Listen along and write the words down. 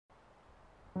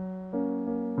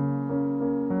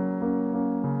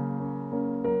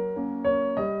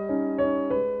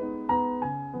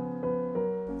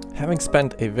Having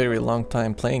spent a very long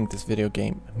time playing this video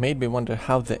game made me wonder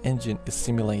how the engine is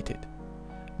simulated.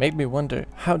 Made me wonder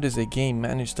how does a game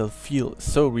manage to feel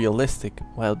so realistic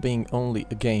while being only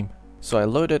a game. So I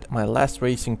loaded my last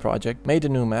racing project, made a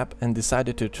new map and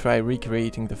decided to try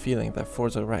recreating the feeling that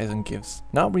Forza Horizon gives.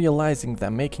 Now realizing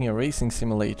that making a racing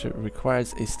simulator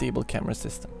requires a stable camera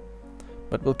system.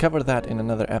 But we'll cover that in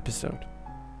another episode.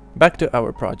 Back to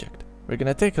our project. We're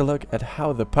gonna take a look at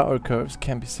how the power curves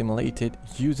can be simulated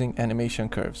using animation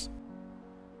curves.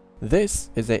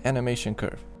 This is an animation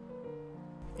curve.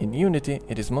 In Unity,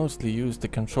 it is mostly used to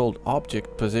control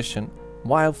object position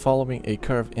while following a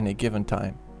curve in a given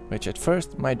time, which at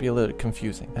first might be a little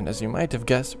confusing. And as you might have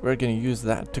guessed, we're gonna use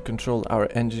that to control our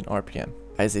engine RPM.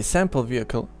 As a sample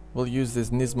vehicle, we'll use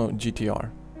this Nismo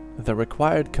GTR. The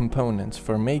required components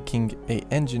for making an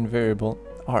engine variable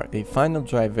are a final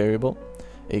drive variable,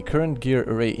 a current gear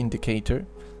array indicator,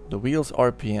 the wheel's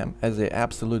RPM as an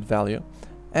absolute value,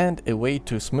 and a way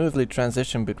to smoothly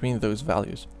transition between those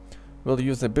values. We'll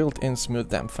use a built-in smooth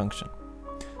damp function.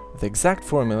 The exact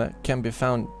formula can be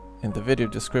found in the video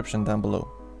description down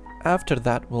below. After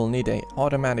that, we'll need an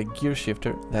automatic gear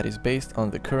shifter that is based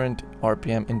on the current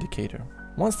RPM indicator.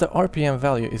 Once the RPM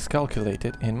value is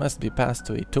calculated, it must be passed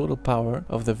to a total power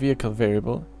of the vehicle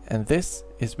variable, and this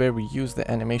is where we use the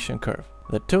animation curve.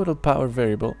 The total power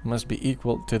variable must be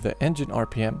equal to the engine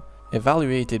RPM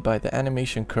evaluated by the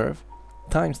animation curve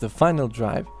times the final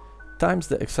drive times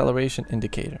the acceleration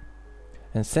indicator.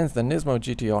 And since the Nismo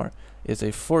GTR is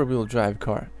a four-wheel drive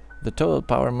car, the total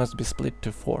power must be split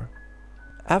to 4.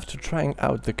 After trying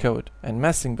out the code and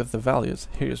messing with the values,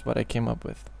 here's what I came up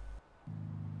with.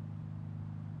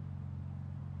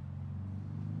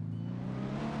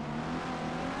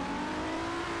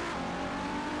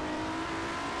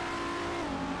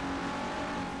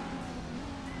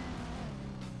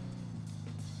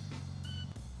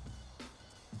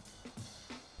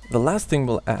 The last thing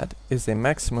we'll add is a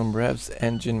maximum Revs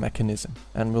engine mechanism,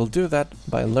 and we'll do that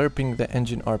by lerping the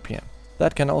engine RPM.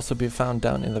 That can also be found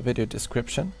down in the video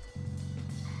description.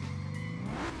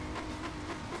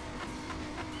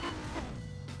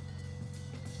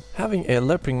 Having a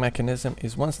lerping mechanism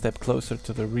is one step closer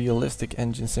to the realistic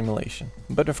engine simulation,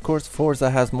 but of course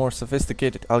Forza has more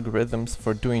sophisticated algorithms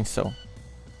for doing so.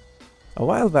 A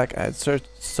while back I had searched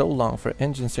so long for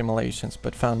engine simulations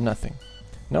but found nothing.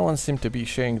 No one seemed to be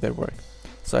sharing their work,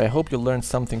 so I hope you learned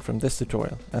something from this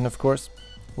tutorial, and of course,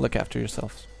 look after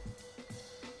yourselves.